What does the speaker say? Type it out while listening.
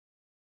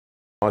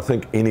I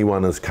think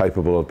anyone is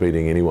capable of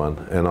beating anyone,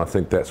 and I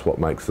think that's what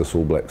makes this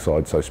All Black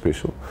side so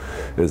special,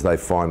 is they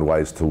find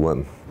ways to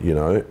win, you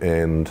know,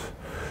 and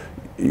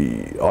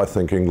I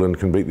think England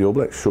can beat the All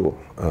Blacks, sure.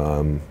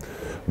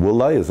 Will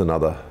they is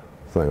another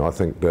thing. I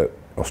think that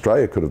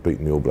Australia could have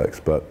beaten the All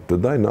Blacks, but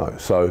did they? No.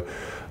 So,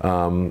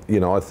 you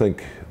know, I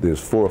think there's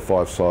 4 or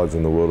 5 sides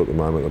in the world at the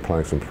moment that are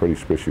playing some pretty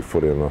special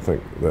footy, and I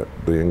think that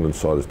the England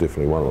side is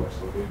definitely one of them.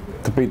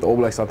 To beat the All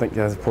Blacks, I think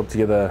they have put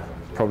together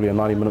probably a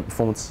 90-minute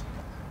performance.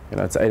 You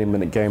know, it's an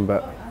 80-minute game,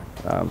 but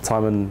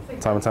time and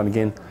time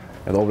again,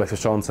 the All Blacks are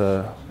shown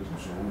to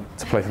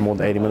play for more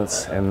than 80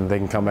 minutes, and they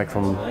can come back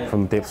from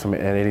the depths at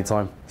any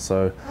time.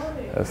 So,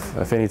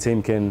 if any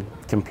team can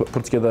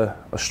put together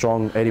a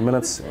strong 80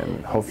 minutes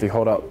and hopefully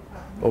hold up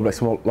All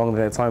Blacks more longer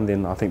than that time,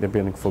 then I think they'll be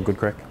in for a good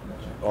crack.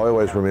 I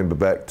always remember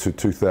back to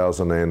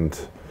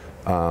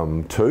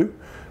 2002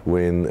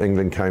 when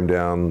England came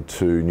down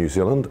to New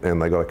Zealand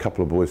and they got a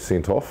couple of boys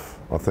sent off.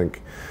 I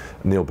think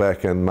Neil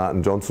Back and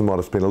Martin Johnson might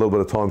have spent a little bit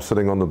of time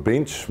sitting on the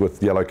bench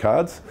with yellow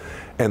cards,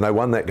 and they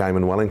won that game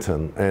in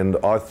Wellington, and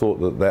I thought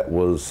that that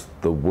was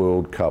the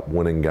World Cup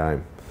winning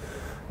game.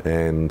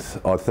 And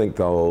I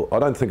think I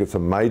don't think it's a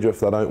major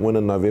if they don't win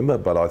in November,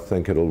 but I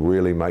think it'll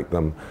really make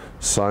them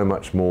so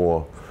much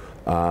more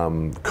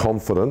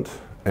confident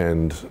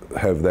and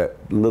have that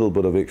little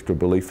bit of extra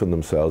belief in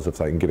themselves if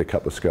they can get a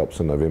couple of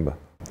scalps in November.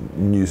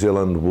 New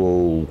Zealand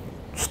will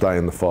stay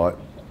in the fight.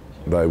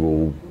 They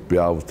will be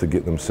able to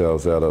get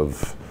themselves out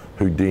of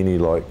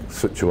Houdini-like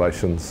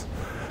situations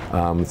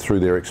through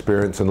their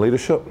experience and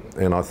leadership,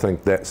 and I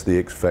think that's the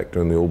X factor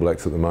in the All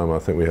Blacks at the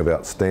moment. I think we have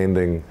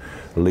outstanding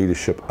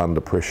leadership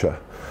under pressure.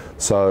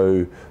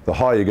 So the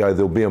higher you go,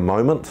 there'll be a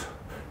moment,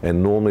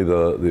 and normally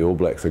the All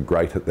Blacks are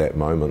great at that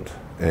moment,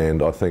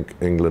 and I think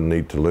England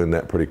need to learn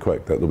that pretty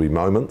quick, that there'll be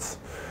moments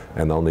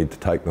and they'll need to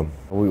take them.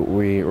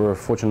 We were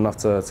fortunate enough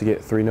to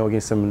get 3-0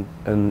 against them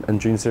in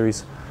June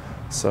series,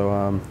 so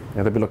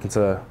yeah, they'll be looking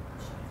to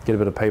get a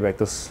bit of payback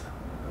this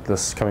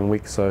coming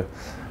week. So,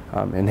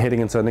 and heading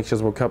into next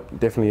year's World Cup,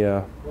 definitely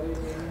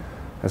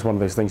it's one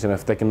of those things. You know,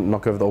 if they can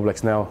knock over the All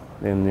Blacks now,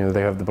 then you know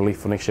they have the belief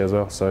for next year as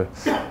well. So,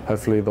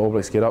 hopefully the All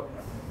Blacks get up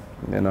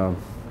and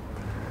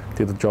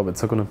do the job at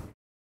Twickenham.